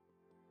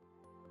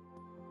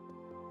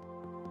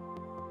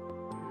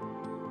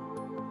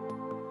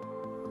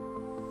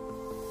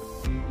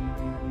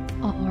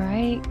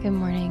right, good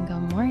morning,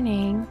 good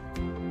morning.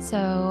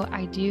 So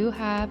I do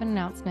have an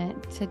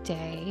announcement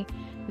today.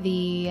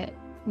 The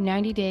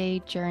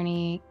 90-day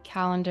journey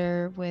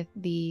calendar with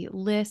the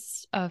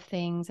list of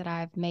things that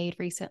I've made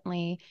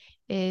recently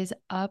is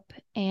up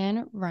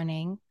and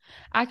running.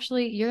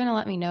 Actually, you're going to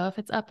let me know if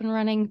it's up and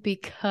running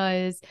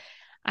because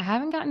I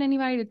haven't gotten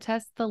anybody to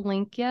test the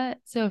link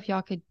yet. So if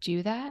y'all could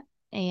do that,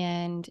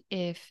 and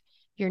if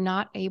you're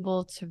not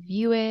able to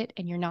view it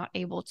and you're not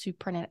able to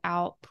print it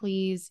out,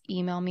 please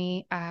email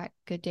me at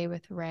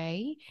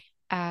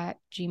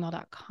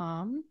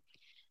gooddaywithray@gmail.com.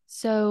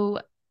 So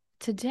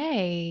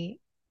today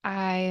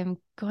I am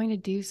going to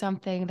do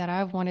something that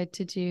I've wanted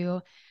to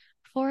do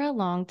for a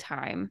long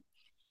time.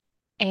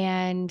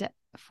 And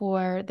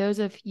for those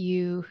of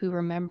you who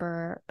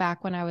remember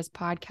back when I was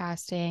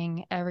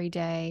podcasting every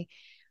day,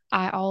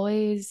 I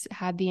always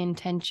had the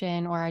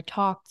intention, or I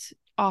talked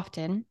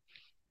often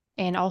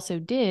and also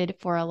did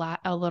for a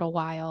little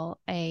while,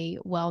 a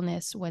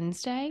Wellness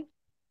Wednesday.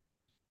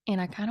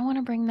 And I kind of want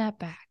to bring that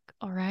back.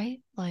 All right.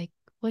 Like,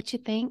 what you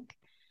think?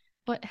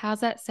 How's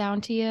that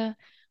sound to you?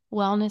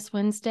 Wellness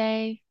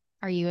Wednesday.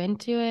 Are you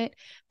into it?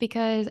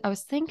 Because I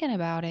was thinking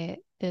about it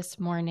this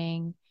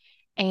morning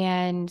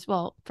and,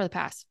 well, for the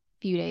past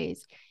few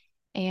days.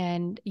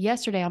 And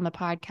yesterday on the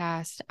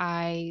podcast,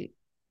 I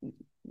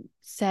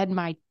said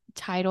my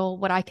title,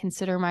 what I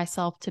consider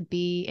myself to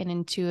be: an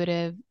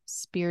intuitive,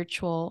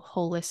 spiritual,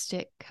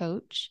 holistic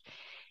coach.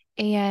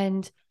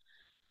 And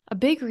a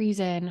big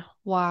reason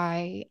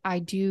why I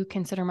do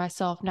consider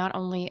myself not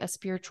only a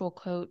spiritual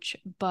coach,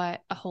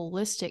 but a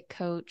holistic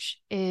coach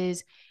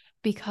is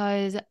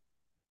because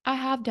I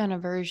have done a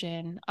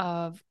version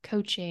of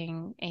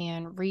coaching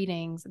and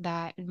readings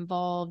that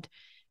involved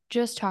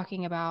just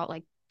talking about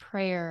like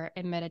prayer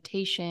and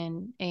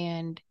meditation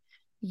and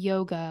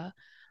yoga.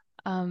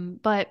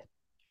 But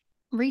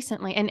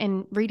recently,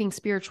 and reading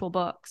spiritual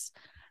books.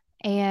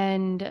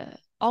 And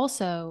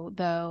also,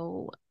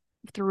 though,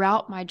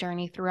 throughout my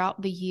journey, throughout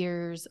the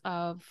years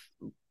of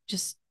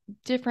just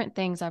different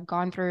things I've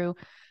gone through,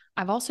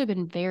 I've also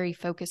been very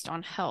focused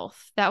on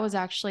health. That was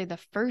actually the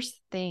first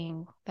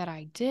thing that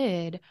I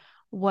did.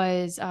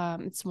 Was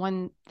it's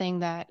one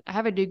thing that I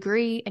have a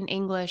degree in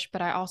English,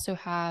 but I also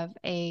have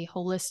a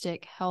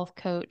holistic health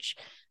coach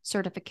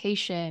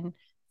certification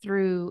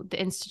through the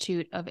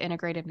Institute of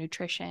Integrative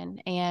Nutrition.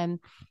 And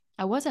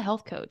I was a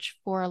health coach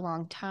for a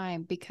long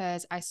time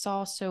because I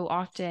saw so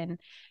often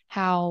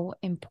how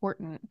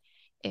important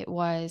it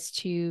was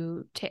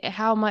to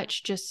how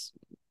much just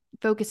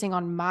focusing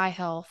on my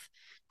health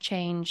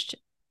changed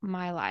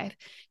my life.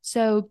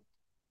 So,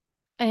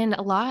 and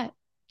a lot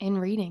in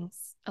readings,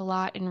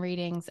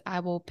 I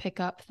will pick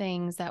up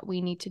things that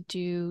we need to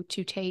do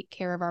to take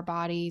care of our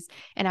bodies.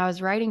 And I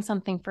was writing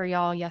something for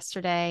y'all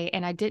yesterday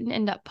and I didn't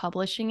end up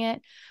publishing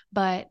it,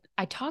 but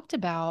I talked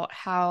about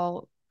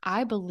how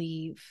I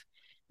believe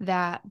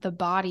that the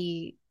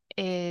body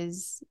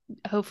is,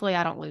 hopefully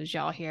I don't lose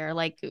y'all here,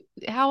 like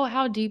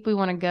how deep we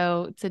want to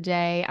go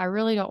today. I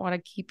really don't want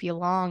to keep you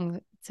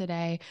long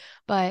today,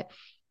 but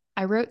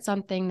I wrote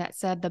something that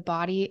said the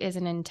body is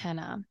an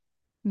antenna,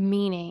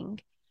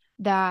 meaning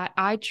that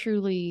I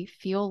truly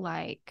feel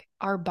like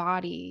our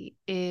body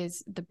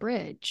is the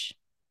bridge.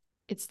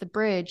 It's the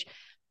bridge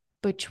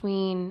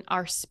between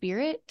our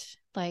spirit,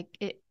 like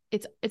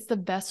it's the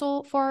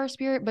vessel for our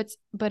spirit,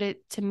 but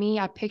it, to me,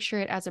 I picture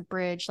it as a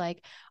bridge.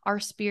 Like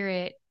our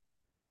spirit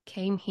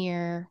came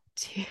here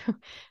to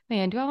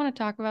man, do I want to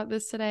talk about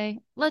this today?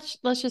 Let's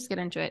just get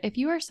into it. If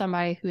you are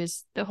somebody who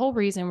is, the whole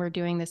reason we're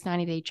doing this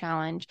 90-day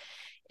challenge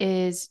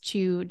is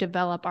to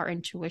develop our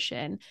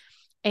intuition.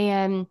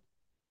 And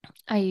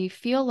I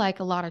feel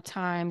like a lot of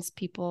times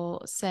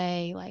people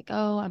say like,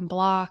 oh, I'm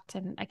blocked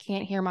and I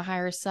can't hear my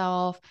higher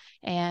self,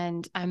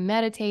 and I'm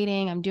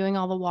meditating, I'm doing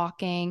all the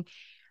walking.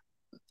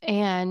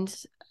 And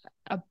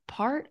a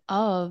part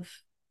of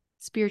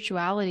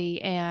spirituality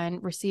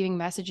and receiving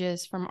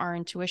messages from our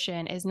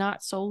intuition is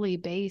not solely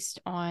based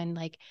on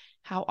like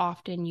how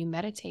often you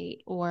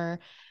meditate or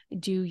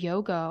do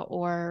yoga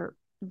or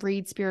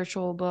read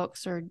spiritual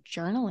books or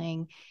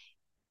journaling.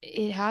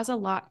 It has a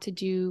lot to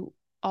do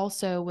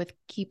also with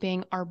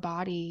keeping our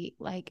body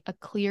like a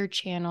clear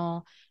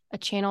channel, a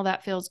channel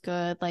that feels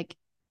good. Like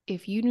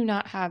if you do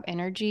not have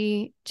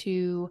energy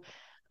to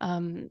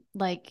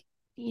like,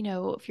 you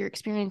know, if you're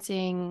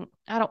experiencing,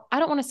 I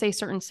don't want to say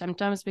certain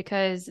symptoms,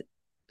 because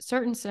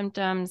certain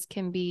symptoms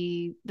can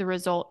be the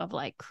result of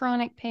like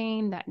chronic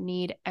pain that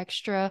need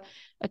extra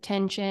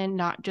attention,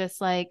 not just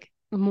like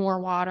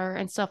more water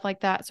and stuff like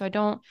that. So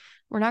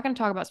we're not going to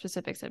talk about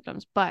specific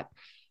symptoms, but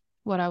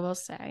what I will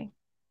say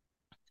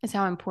is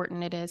how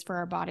important it is for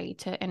our body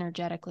to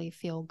energetically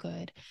feel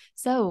good.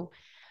 So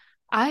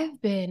I've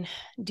been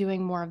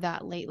doing more of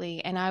that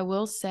lately. And I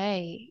will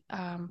say,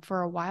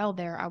 for a while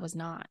there, I was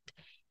not.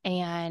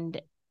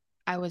 And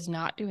I was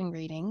not doing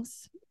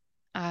readings.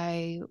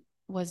 I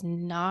was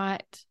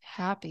not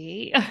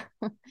happy.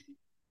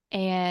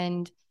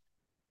 And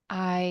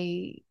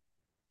I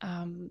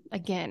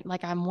again,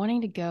 like I'm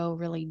wanting to go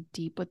really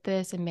deep with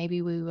this, and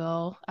maybe we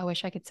will. I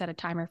wish I could set a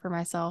timer for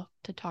myself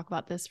to talk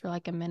about this for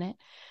like a minute,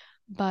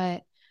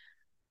 but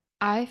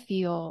I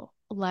feel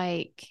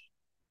like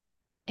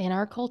in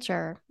our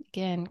culture,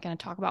 again, going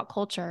to talk about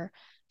culture,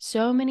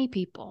 so many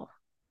people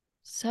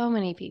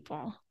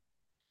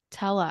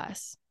tell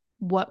us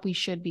what we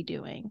should be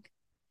doing,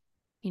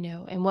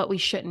 and what we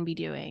shouldn't be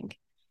doing.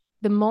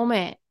 The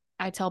moment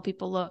I tell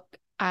people, look,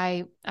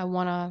 I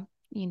want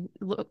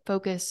to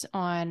focus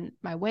on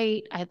my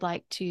weight. I'd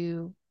like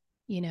to,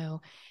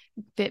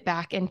 fit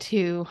back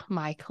into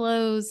my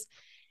clothes.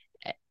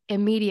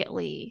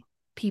 Immediately,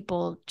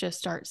 people just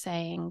start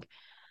saying,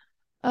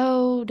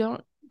 "Oh,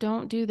 don't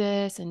do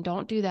this and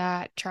don't do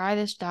that. Try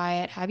this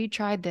diet. Have you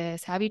tried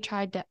this? Have you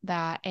tried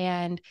that?"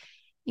 And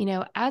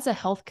as a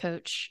health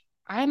coach,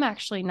 I'm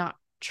actually not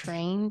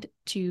trained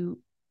to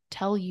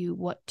tell you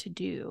what to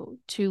do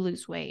to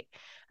lose weight.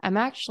 I'm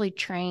actually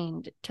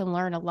trained to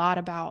learn a lot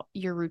about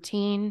your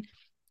routine,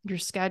 your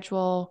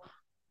schedule,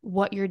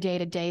 what your day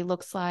to day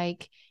looks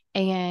like,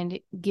 and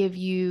give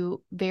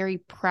you very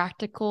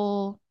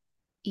practical,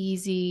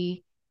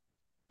 easy,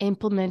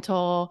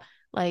 implementable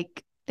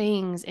like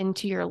things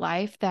into your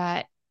life,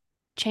 that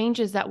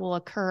changes that will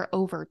occur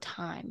over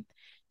time,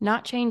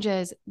 not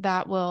changes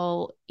that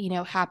will,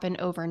 happen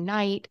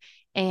overnight.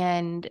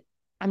 And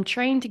I'm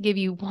trained to give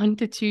you 1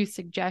 to 2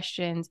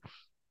 suggestions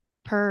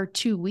per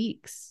 2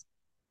 weeks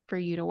for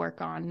you to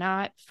work on,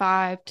 not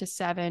 5 to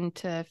 7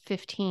 to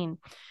 15.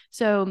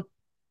 So,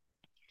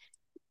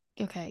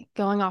 okay,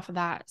 going off of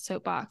that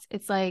soapbox,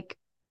 it's like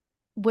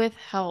with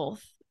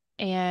health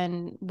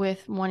and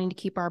with wanting to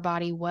keep our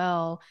body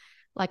well,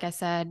 like I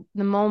said,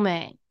 the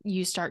moment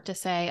you start to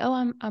say,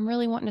 "Oh, I'm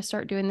really wanting to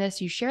start doing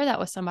this," you share that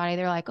with somebody,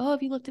 they're like, "Oh,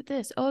 have you looked at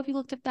this? Oh, have you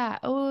looked at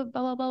that? Oh,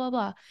 blah, blah, blah, blah,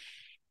 blah."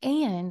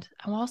 And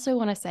I also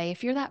want to say,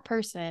 if you're that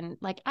person,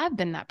 like I've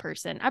been that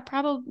person, I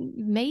probably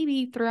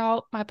maybe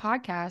throughout my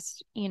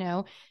podcast,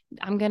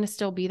 I'm going to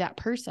still be that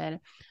person.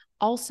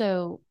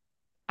 Also,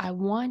 I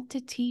want to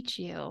teach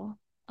you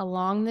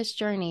along this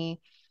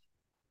journey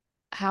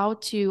how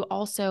to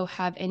also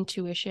have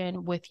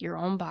intuition with your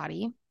own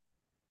body,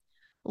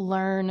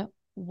 learn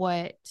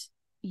what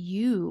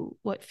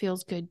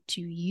feels good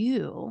to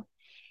you.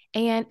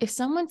 And if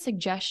someone's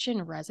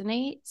suggestion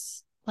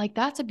resonates, like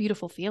that's a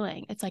beautiful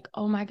feeling. It's like,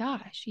 "Oh my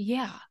gosh,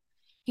 yeah.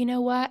 You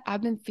know what?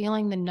 I've been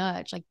feeling the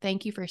nudge. Like,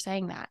 thank you for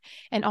saying that."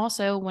 And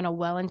also, when a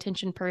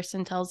well-intentioned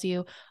person tells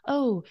you,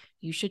 "Oh,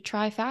 you should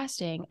try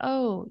fasting.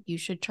 Oh, you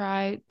should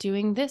try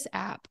doing this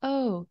app.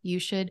 Oh, you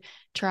should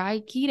try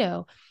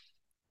keto,"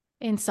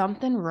 and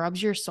something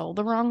rubs your soul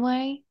the wrong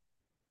way,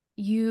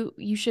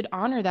 you should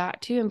honor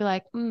that too and be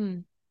like,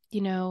 you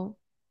know,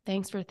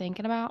 "Thanks for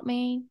thinking about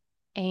me.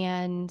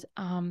 And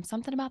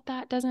something about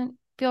that doesn't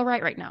feel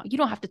right now." You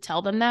don't have to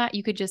tell them that.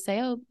 You could just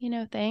say, "Oh,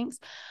 thanks."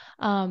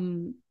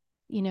 Um,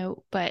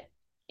 but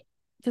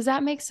does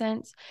that make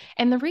sense?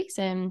 And the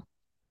reason,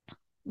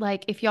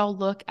 like, if y'all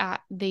look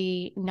at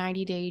the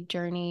 90-day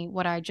journey,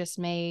 what I just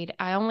made,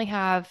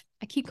 I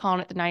keep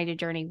calling it the 90-day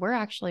journey. We're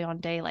actually on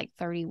day like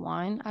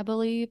 31, I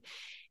believe.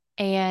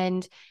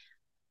 And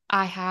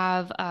I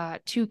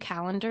have 2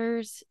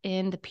 calendars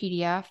in the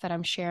PDF that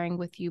I'm sharing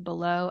with you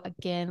below.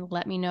 Again,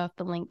 let me know if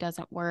the link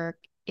doesn't work,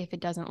 if it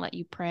doesn't let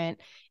you print.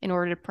 In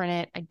order to print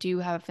it, I do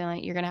have a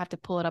feeling you're going to have to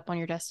pull it up on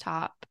your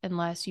desktop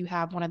unless you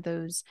have one of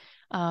those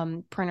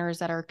printers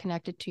that are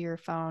connected to your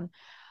phone.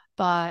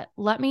 But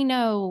let me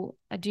know.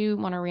 I do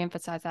want to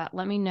reemphasize that.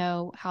 Let me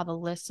know how the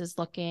list is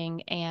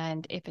looking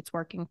and if it's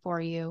working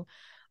for you.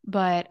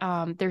 But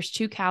there's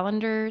 2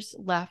 calendars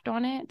left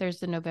on it. There's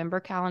the November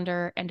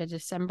calendar and a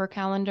December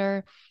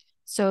calendar,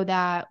 so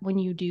that when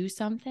you do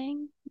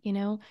something,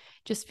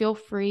 just feel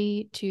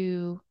free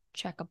to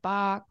check a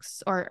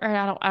box, or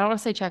I don't want to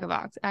say check a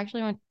box.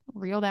 Actually, I want to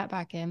reel that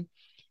back in.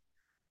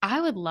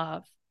 I would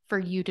love for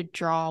you to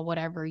draw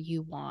whatever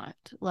you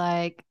want.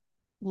 Like,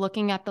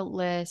 looking at the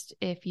list,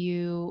 if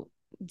you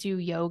do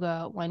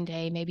yoga one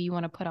day, maybe you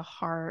want to put a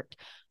heart,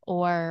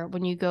 or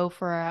when you go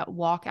for a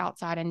walk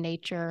outside in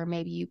nature,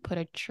 maybe you put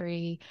a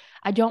tree.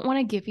 I don't want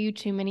to give you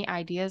too many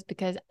ideas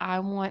because I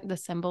want the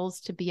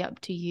symbols to be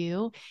up to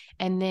you.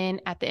 And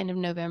then at the end of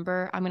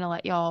November, I'm going to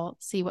let y'all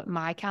see what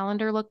my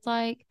calendar looks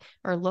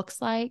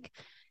like.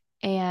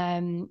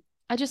 And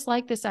I just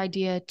like this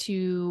idea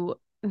to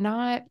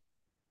not,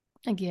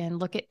 again,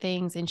 look at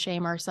things and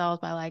shame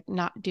ourselves by like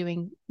not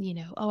doing,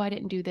 "Oh, I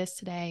didn't do this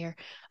today," or,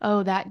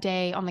 "Oh, that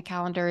day on the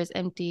calendar is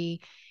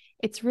empty."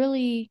 It's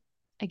really,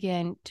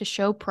 again, to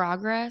show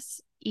progress,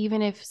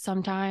 even if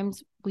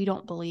sometimes we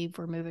don't believe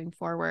we're moving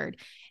forward.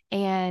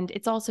 And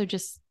it's also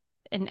just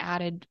an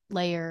added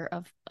layer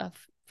of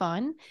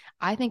fun.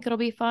 I think it'll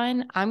be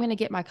fun. I'm going to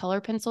get my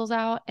color pencils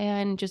out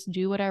and just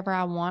do whatever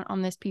I want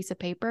on this piece of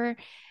paper.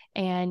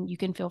 And you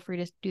can feel free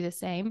to do the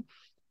same.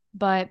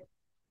 But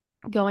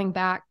going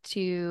back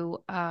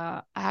to,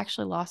 I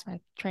actually lost my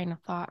train of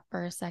thought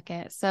for a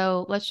second.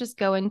 So let's just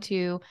go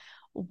into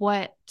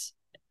what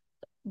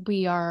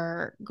we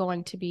are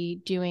going to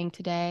be doing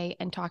today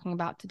and talking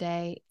about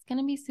today, it's going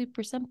to be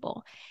super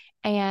simple.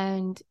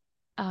 And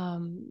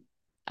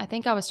I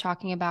think I was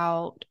talking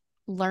about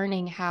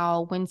learning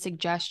how when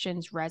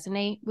suggestions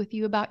resonate with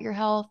you about your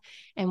health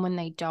and when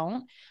they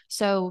don't.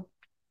 So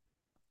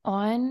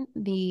on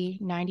the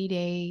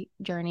 90-day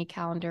journey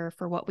calendar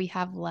for what we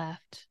have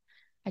left,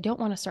 I don't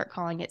want to start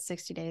calling it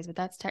 60 days, but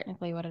that's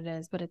technically what it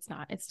is, but it's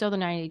not. It's still the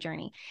 90-day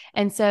journey.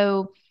 And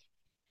so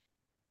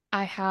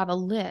I have a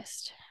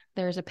list.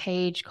 There's a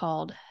page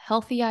called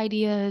Healthy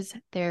Ideas.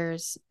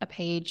 There's a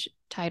page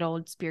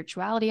titled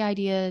Spirituality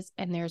Ideas,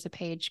 and there's a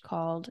page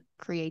called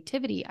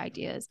Creativity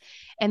Ideas.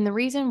 And the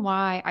reason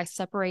why I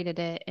separated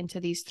it into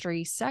these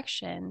three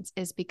sections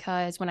is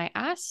because when I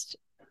asked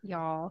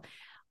y'all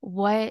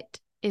what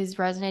is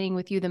resonating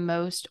with you the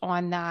most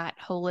on that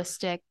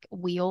holistic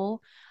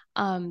wheel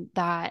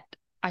that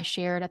I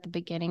shared at the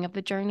beginning of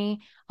the journey,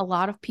 a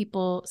lot of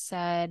people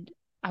said,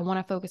 I want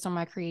to focus on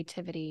my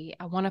creativity.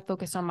 I want to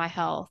focus on my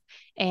health,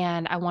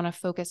 and I want to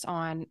focus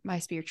on my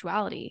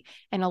spirituality.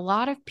 And a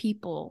lot of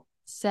people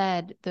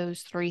said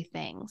those three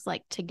things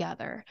like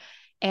together.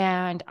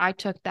 And I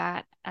took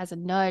that as a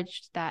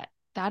nudge that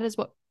that is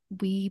what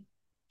we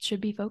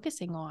should be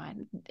focusing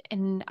on.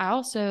 And I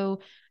also,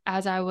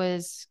 as I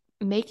was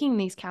making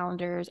these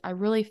calendars, I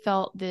really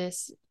felt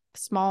this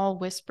small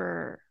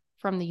whisper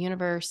from the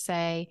universe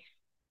say,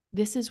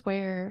 this is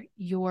where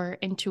your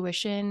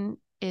intuition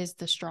is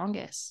the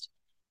strongest.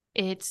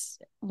 It's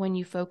when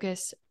you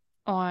focus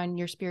on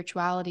your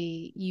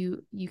spirituality,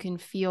 you can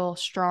feel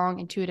strong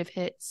intuitive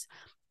hits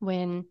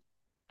when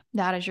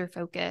that is your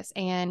focus.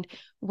 And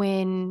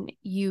when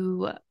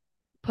you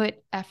put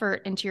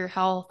effort into your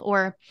health,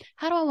 or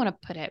how do I want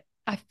to put it?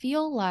 I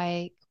feel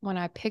like when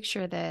I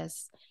picture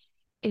this,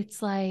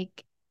 it's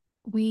like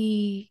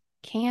we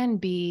can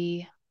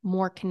be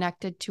more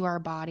connected to our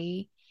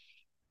body,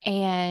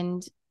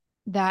 and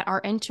that our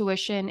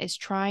intuition is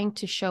trying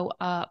to show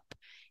up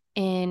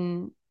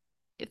in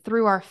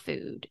through our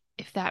food,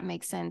 if that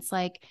makes sense.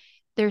 Like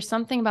there's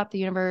something about the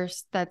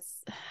universe that's,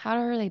 how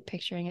are they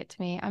picturing it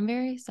to me? I'm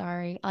very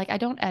sorry. Like I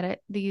don't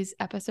edit these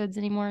episodes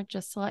anymore,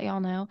 just to let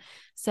y'all know.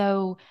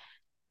 So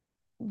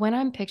when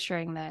I'm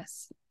picturing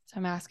this, so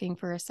I'm asking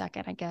for a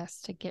second, I guess,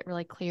 to get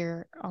really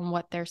clear on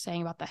what they're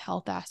saying about the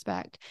health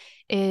aspect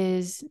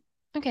is,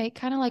 okay,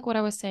 kind of like what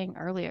I was saying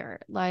earlier.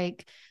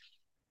 Like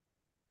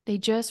they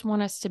just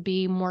want us to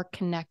be more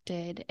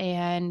connected.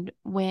 And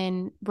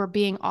when we're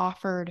being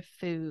offered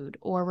food,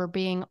 or we're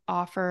being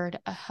offered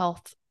a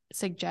health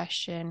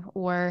suggestion,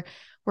 or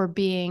we're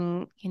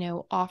being,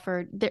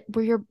 offered that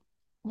we're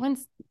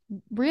once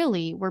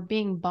really we're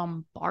being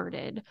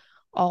bombarded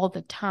all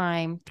the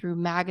time through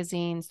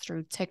magazines,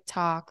 through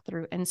TikTok,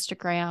 through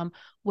Instagram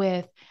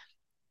with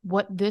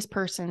what this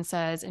person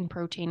says in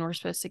protein we're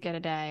supposed to get a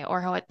day,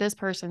 or how what this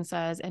person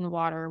says in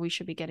water we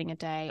should be getting a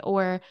day,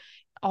 or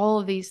all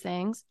of these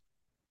things.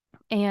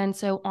 And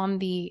so on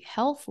the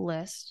health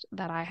list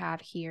that I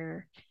have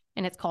here,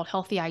 and it's called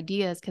Healthy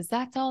Ideas because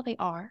that's all they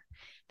are.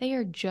 They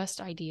are just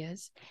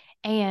ideas.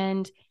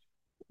 And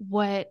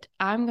what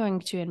I'm going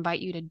to invite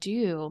you to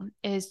do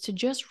is to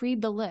just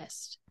read the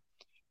list.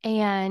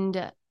 And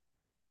I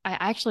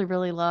actually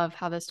really love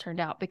how this turned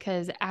out,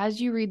 because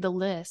as you read the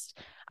list,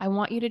 I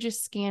want you to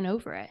just scan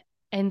over it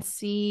and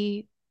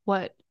see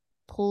what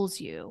pulls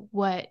you,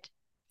 what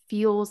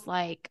feels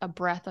like a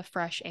breath of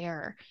fresh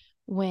air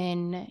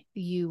when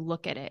you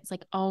look at it. It's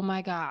like, oh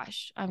my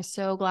gosh, I'm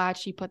so glad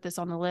she put this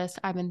on the list.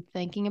 I've been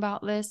thinking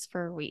about this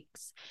for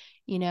weeks,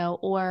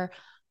 or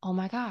oh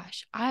my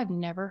gosh, I've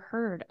never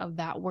heard of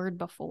that word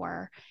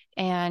before,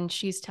 and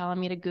she's telling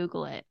me to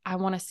Google it. I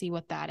want to see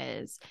what that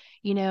is,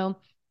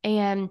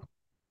 and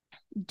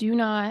do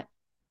not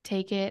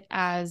take it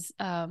as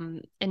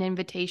an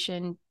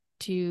invitation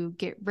to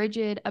get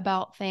rigid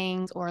about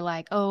things, or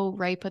like, oh,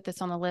 Ray put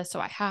this on the list, so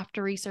I have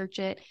to research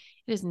it.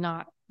 It is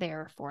not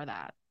there for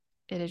that.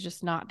 It is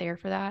just not there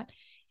for that.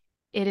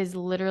 It is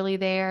literally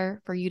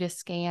there for you to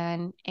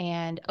scan.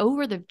 And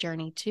over the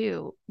journey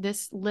too,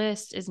 this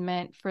list is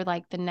meant for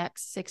like the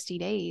next 60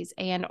 days.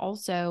 And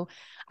also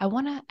I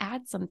want to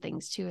add some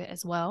things to it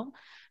as well.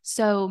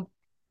 So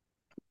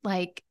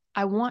like,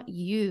 I want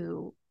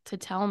you to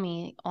tell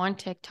me on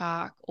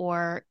TikTok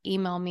or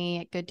email me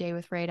at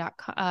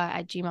gooddaywithray.com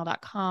at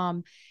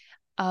gmail.com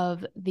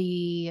of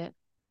the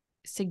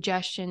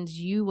suggestions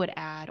you would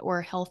add,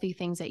 or healthy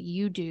things that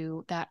you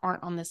do that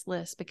aren't on this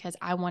list, because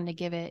I want to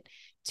give it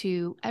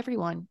to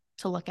everyone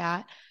to look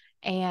at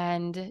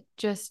and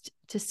just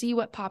to see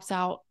what pops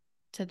out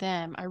to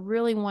them. I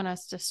really want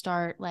us to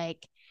start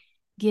like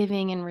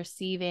giving and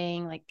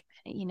receiving. Like,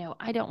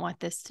 I don't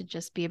want this to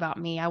just be about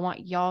me. I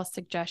want y'all's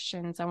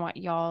suggestions. I want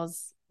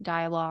y'all's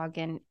dialogue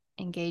and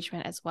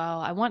engagement as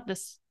well. I want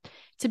this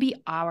to be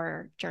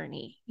our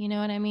journey. You know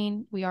what I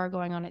mean? We are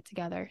going on it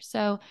together.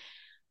 So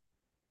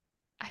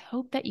I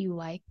hope that you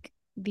like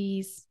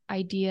these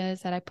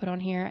ideas that I put on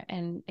here.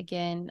 And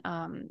again,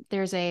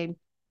 there's a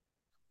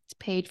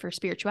page for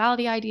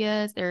spirituality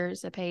ideas.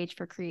 There's a page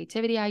for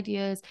creativity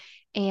ideas.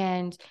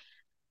 And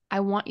I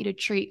want you to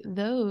treat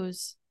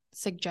those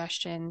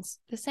suggestions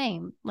the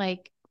same.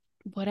 Like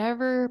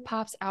whatever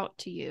pops out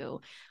to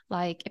you.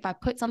 Like if I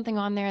put something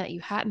on there that you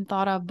hadn't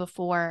thought of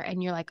before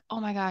and you're like, oh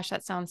my gosh,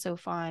 that sounds so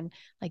fun.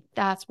 Like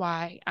that's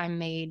why I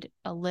made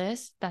a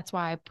list. That's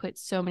why I put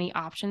so many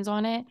options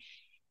on it.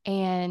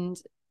 And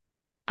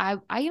I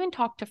even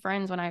talked to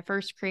friends when I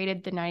first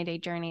created the 90-day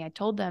journey. I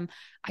told them,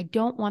 I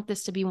don't want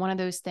this to be one of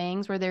those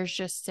things where there's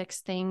just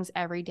 6 things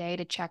every day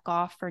to check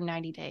off for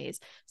 90 days.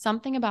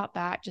 Something about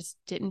that just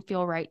didn't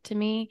feel right to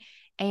me.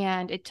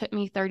 And it took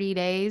me 30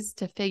 days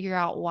to figure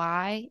out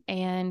why.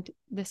 And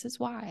this is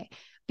why,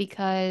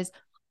 because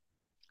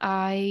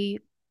I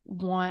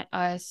want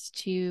us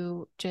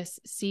to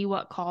just see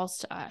what calls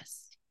to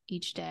us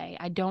each day.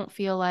 I don't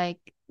feel like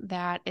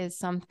that is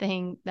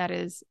something that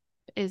is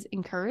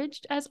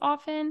encouraged as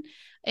often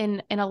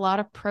in a lot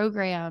of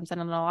programs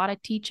and in a lot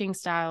of teaching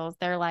styles.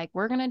 They're like,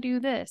 we're going to do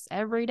this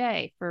every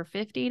day for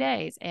 50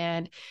 days.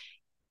 And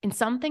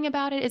something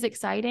about it is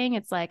exciting.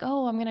 It's like,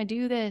 oh, I'm going to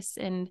do this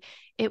and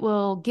it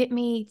will get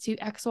me to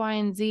X, Y,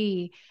 and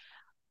Z.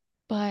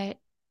 But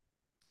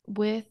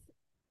with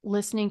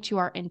listening to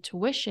our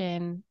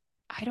intuition,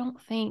 I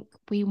don't think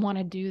we want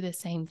to do the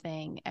same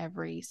thing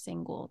every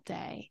single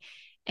day.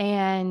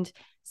 And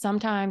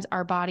sometimes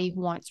our body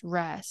wants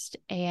rest,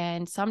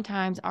 and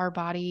sometimes our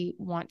body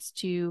wants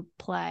to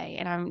play.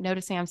 And I'm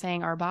noticing I'm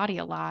saying our body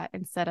a lot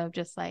instead of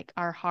just like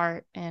our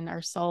heart and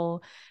our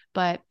soul,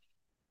 but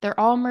they're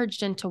all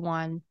merged into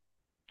one.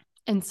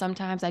 And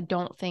sometimes I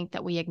don't think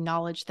that we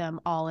acknowledge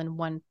them all in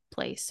one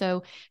place.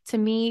 So to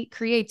me,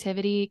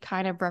 creativity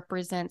kind of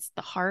represents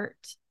the heart,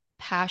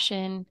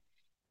 passion,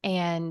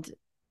 and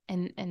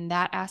and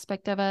that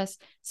aspect of us.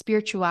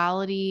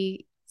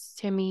 Spirituality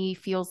to me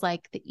feels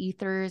like the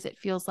ethers. It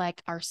feels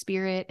like our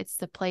spirit. It's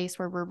the place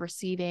where we're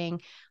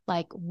receiving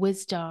like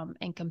wisdom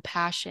and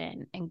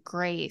compassion and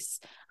grace,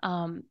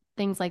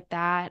 things like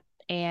that.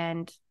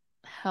 And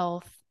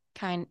health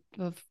kind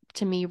of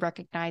to me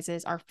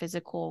recognizes our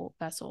physical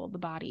vessel, the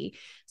body.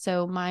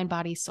 So mind,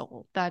 body,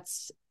 soul.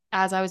 That's,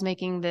 as I was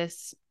making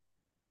this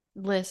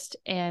list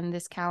and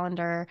this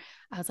calendar,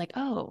 I was like,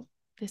 oh,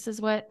 this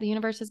is what the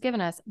universe has given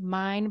us: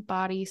 mind,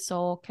 body,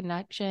 soul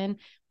connection,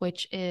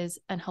 which is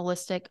an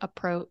holistic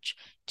approach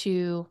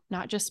to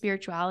not just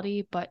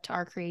spirituality, but to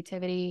our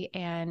creativity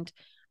and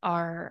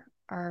our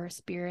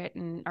spirit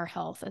and our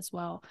health as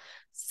well.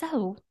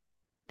 So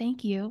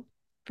thank you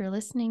for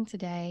listening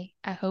today.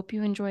 I hope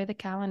you enjoy the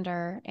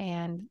calendar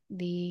and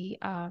the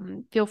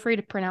feel free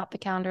to print out the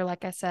calendar,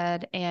 like I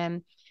said,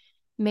 and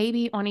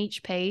maybe on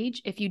each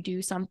page, if you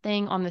do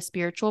something on the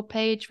spiritual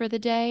page for the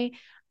day,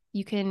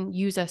 you can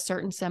use a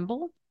certain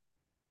symbol.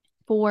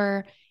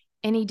 For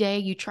any day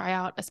you try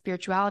out a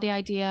spirituality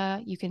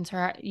idea, you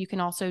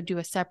can also do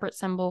a separate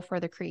symbol for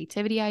the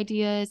creativity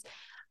ideas,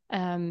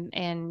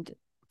 and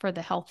for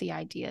the healthy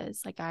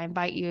ideas. Like I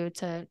invite you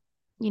to,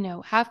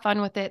 have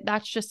fun with it.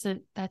 That's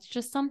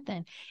just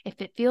something.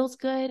 If it feels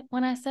good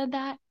when I said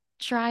that,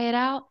 try it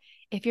out.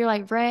 If you're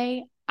like,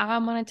 Ray,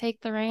 I'm going to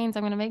take the reins,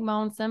 I'm going to make my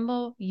own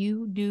symbol,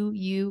 you do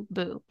you,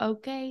 boo.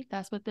 Okay,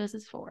 that's what this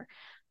is for.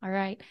 All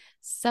right.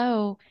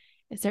 So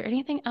is there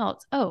anything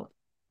else? Oh,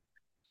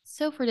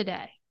 so for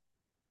today,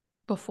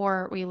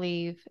 before we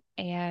leave,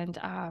 and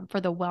for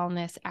the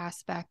wellness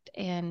aspect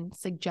and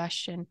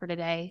suggestion for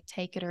today,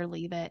 take it or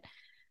leave it.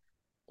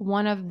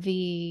 One of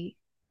the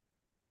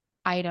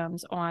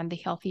items on the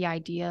healthy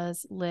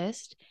ideas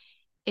list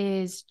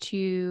is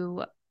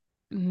to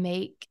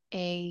make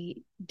a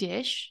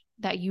dish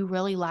that you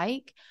really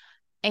like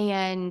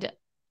and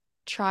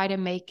try to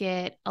make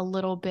it a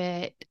little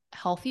bit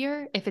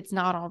healthier if it's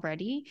not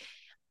already.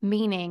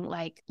 Meaning,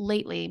 like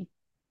lately,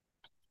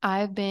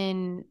 I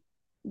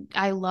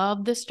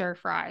love the stir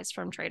fries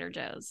from Trader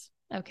Joe's.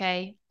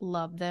 Okay.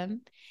 Love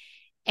them.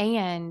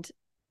 And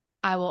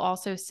I will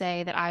also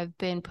say that I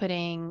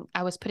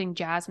was putting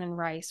jasmine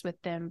rice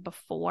with them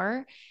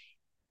before,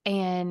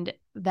 and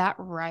that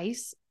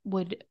rice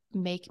would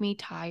make me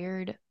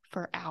tired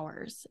for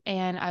hours.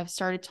 And I've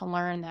started to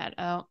learn that,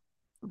 oh,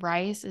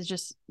 rice is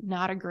just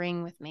not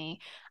agreeing with me.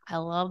 I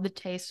love the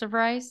taste of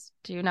rice.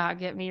 Do not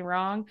get me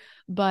wrong.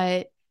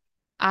 But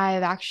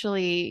I've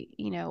actually,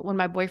 when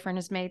my boyfriend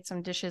has made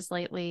some dishes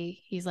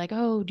lately, he's like,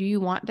 oh, do you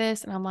want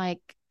this? And I'm like,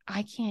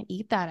 I can't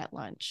eat that at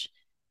lunch.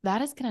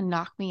 That is going to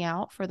knock me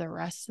out for the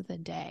rest of the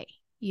day,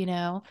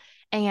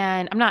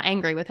 And I'm not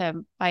angry with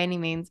him by any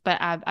means, but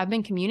I've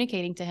been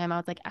communicating to him. I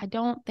was like, I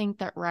don't think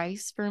that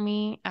rice for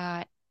me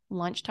at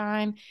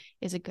lunchtime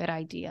is a good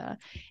idea.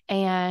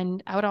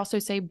 And I would also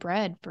say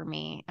bread for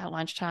me at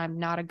lunchtime,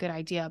 not a good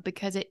idea,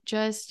 because it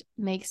just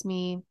makes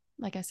me,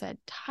 like I said,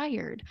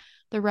 tired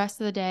the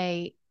rest of the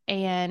day.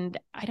 And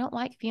I don't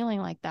like feeling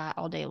like that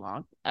all day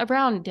long.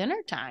 Around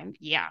dinner time,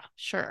 yeah,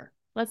 sure.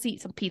 Let's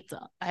eat some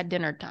pizza at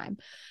dinner time.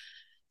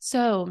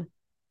 So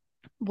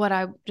what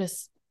I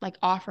just like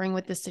offering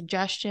with the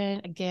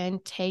suggestion,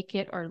 again, take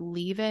it or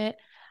leave it.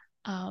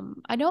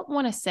 I don't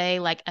want to say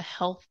like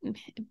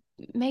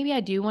maybe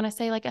I do want to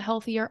say like a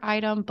healthier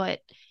item,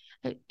 but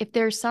if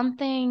there's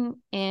something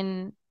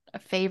in a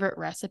favorite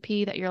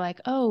recipe that you're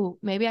like, oh,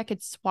 maybe I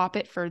could swap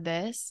it for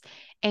this,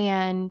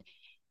 and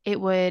it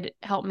would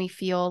help me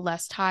feel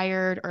less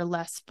tired or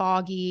less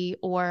foggy.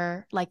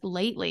 Or like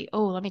lately,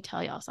 oh, let me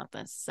tell y'all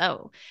something.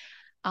 So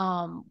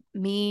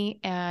me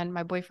and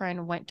my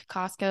boyfriend went to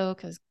Costco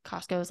because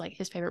Costco is like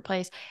his favorite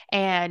place.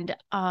 And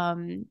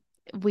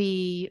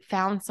we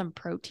found some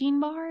protein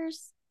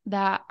bars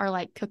that are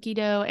like cookie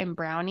dough and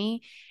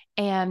brownie.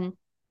 And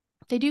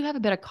they do have a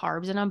bit of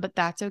carbs in them, but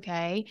that's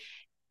okay.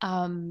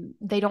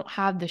 They don't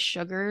have the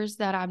sugars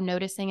that I'm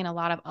noticing in a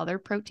lot of other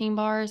protein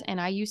bars. And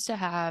I used to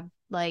have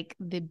like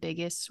the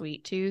biggest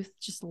sweet tooth,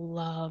 just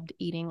loved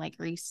eating like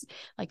Reese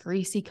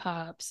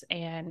cups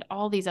and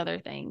all these other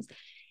things.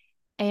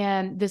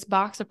 And this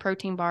box of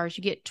protein bars,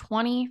 you get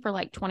 20 for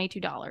like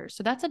 $22.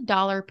 So that's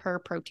 $1 per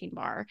protein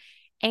bar.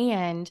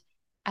 And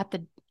at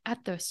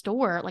the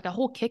store, like a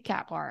whole Kit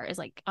Kat bar is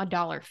like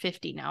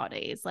 $1.50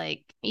 nowadays,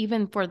 like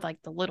even for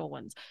like the little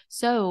ones.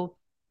 So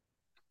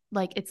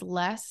like it's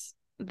less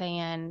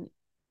than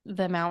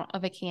the amount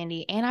of a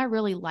candy, and I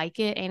really like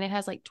it, and it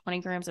has like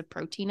 20 grams of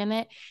protein in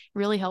it. It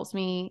really helps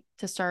me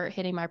to start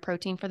hitting my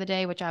protein for the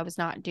day, which I was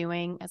not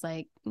doing, as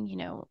like,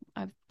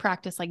 I've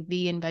practiced like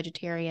vegan,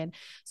 vegetarian.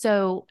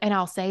 So, and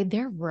I'll say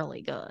they're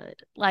really good.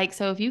 Like,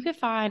 so if you could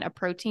find a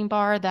protein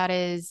bar that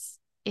is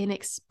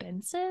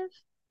inexpensive,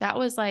 that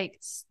was like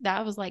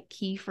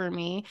key for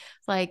me.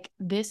 Like,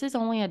 this is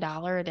only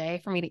 $1 a day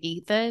for me to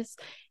eat this,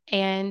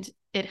 and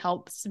it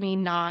helps me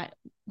not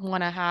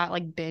want to have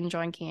like binge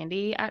on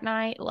candy at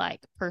night,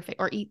 like perfect.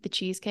 Or eat the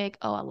cheesecake.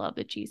 Oh, I love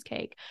the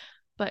cheesecake.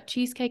 But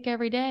cheesecake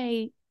every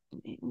day,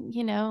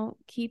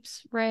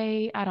 keeps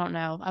Ray. I don't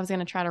know. I was going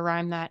to try to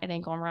rhyme that. It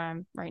ain't going to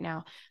rhyme right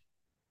now.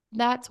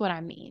 That's what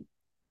I mean.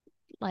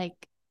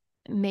 Like,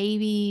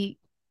 maybe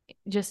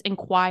just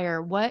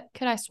inquire, what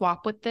could I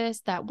swap with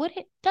this that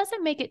it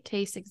doesn't make it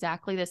taste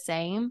exactly the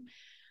same,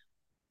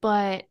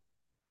 but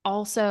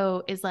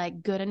also is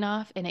like good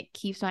enough and it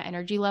keeps my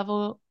energy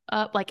level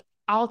up. Like,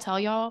 I'll tell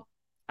y'all,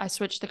 I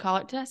switched the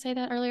color. Did I say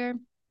that earlier?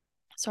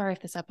 Sorry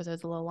if this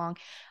episode's a little long.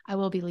 I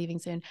will be leaving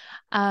soon.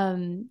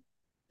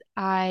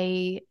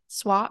 I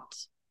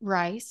swapped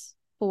rice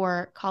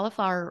for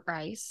cauliflower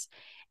rice,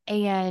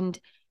 and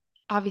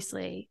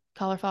obviously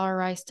cauliflower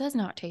rice does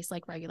not taste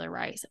like regular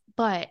rice,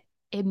 but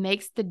it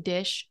makes the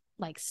dish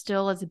like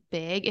still as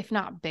big, if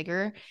not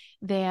bigger,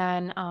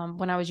 than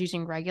when I was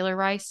using regular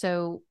rice.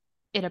 So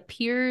it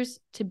appears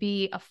to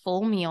be a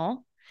full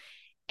meal,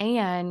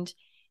 and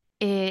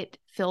it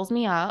fills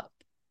me up,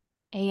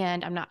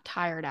 and I'm not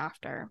tired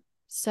after.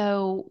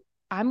 So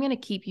I'm going to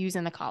keep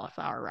using the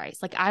cauliflower rice.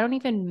 Like, I don't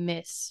even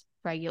miss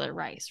regular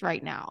rice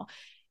right now.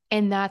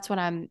 And that's what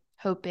I'm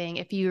hoping.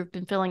 If you've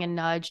been feeling a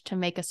nudge to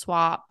make a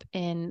swap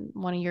in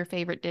one of your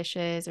favorite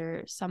dishes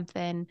or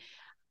something,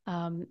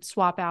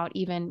 swap out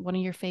even one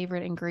of your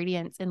favorite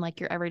ingredients in like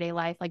your everyday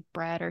life, like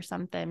bread or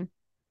something.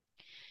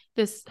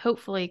 This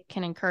hopefully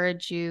can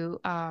encourage you,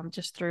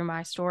 just through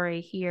my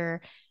story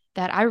here,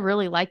 that I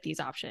really like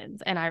these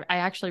options, and I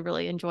actually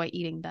really enjoy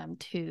eating them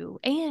too.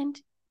 And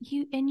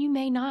you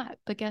may not,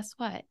 but guess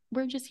what?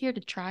 We're just here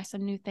to try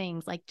some new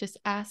things. Like, just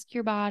ask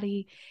your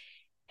body,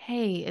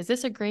 hey, is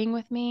this agreeing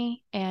with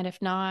me? And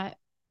if not,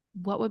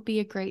 what would be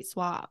a great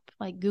swap?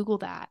 Like, Google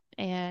that.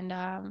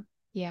 And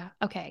yeah.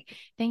 Okay.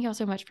 Thank y'all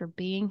so much for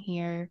being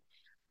here,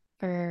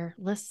 for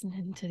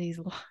listening to these.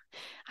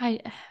 I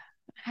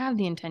have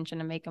the intention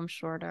to make them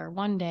shorter.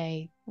 One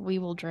day we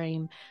will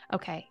dream.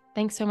 Okay.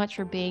 Thanks so much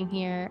for being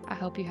here. I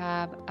hope you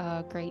have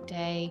a great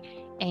day,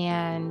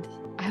 and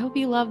I hope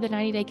you love the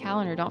 90-day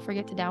calendar. Don't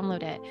forget to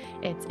download it.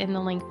 It's in the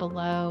link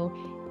below.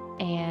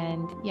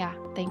 And yeah,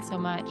 thanks so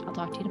much. I'll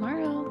talk to you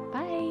tomorrow.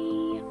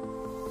 Bye.